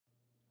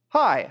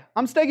Hi,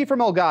 I'm Steggy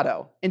from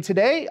Elgato, and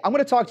today I'm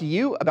going to talk to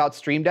you about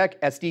Stream Deck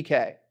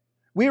SDK.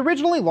 We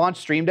originally launched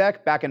Stream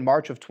Deck back in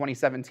March of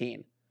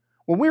 2017.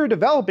 When we were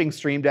developing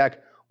Stream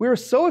Deck, we were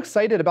so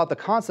excited about the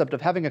concept of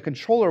having a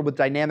controller with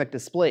dynamic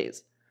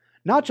displays.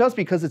 Not just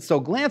because it's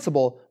so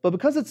glanceable, but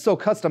because it's so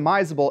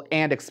customizable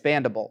and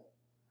expandable.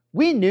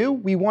 We knew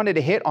we wanted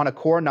to hit on a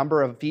core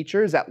number of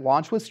features at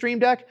launch with Stream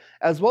Deck,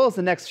 as well as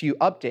the next few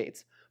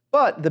updates.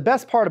 But the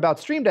best part about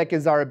Stream Deck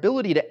is our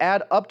ability to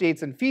add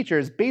updates and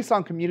features based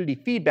on community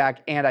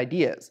feedback and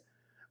ideas.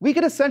 We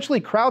could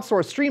essentially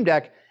crowdsource Stream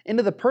Deck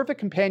into the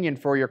perfect companion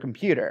for your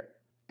computer.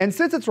 And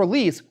since its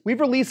release, we've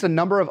released a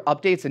number of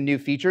updates and new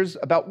features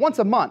about once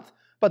a month,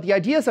 but the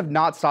ideas have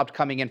not stopped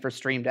coming in for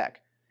Stream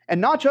Deck. And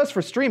not just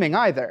for streaming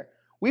either.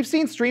 We've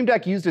seen Stream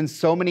Deck used in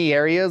so many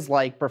areas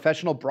like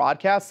professional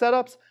broadcast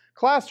setups,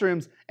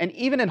 classrooms, and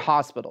even in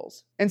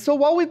hospitals. And so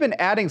while we've been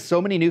adding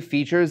so many new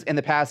features in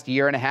the past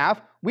year and a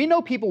half, we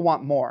know people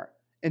want more.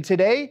 And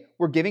today,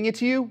 we're giving it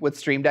to you with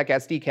Stream Deck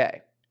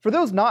SDK. For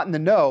those not in the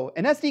know,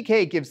 an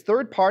SDK gives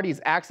third parties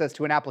access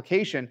to an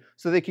application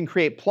so they can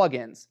create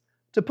plugins.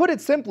 To put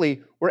it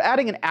simply, we're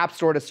adding an app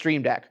store to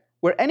Stream Deck,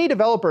 where any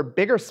developer,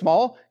 big or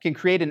small, can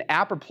create an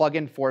app or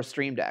plugin for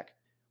Stream Deck.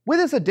 With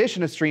this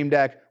addition to Stream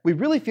Deck, we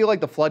really feel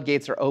like the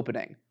floodgates are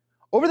opening.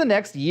 Over the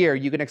next year,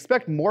 you can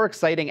expect more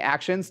exciting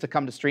actions to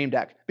come to Stream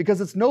Deck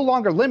because it's no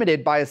longer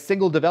limited by a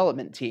single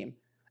development team.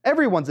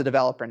 Everyone's a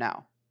developer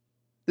now.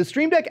 The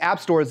Stream Deck App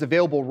Store is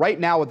available right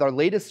now with our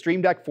latest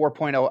Stream Deck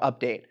 4.0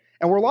 update,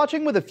 and we're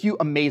launching with a few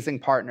amazing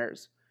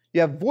partners.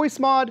 You have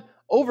VoiceMod,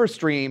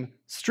 Overstream,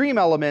 Stream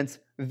Elements,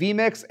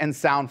 vMix, and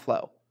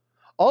SoundFlow.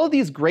 All of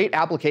these great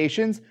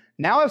applications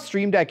now have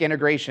Stream Deck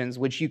integrations,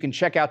 which you can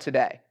check out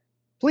today.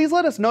 Please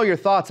let us know your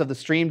thoughts of the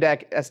Stream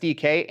Deck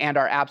SDK and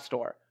our App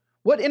Store.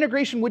 What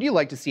integration would you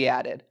like to see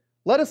added?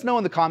 Let us know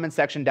in the comments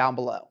section down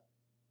below.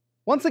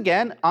 Once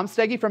again, I'm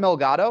Steggy from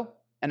Elgato,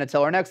 and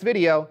until our next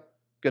video,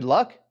 good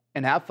luck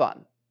and have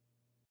fun.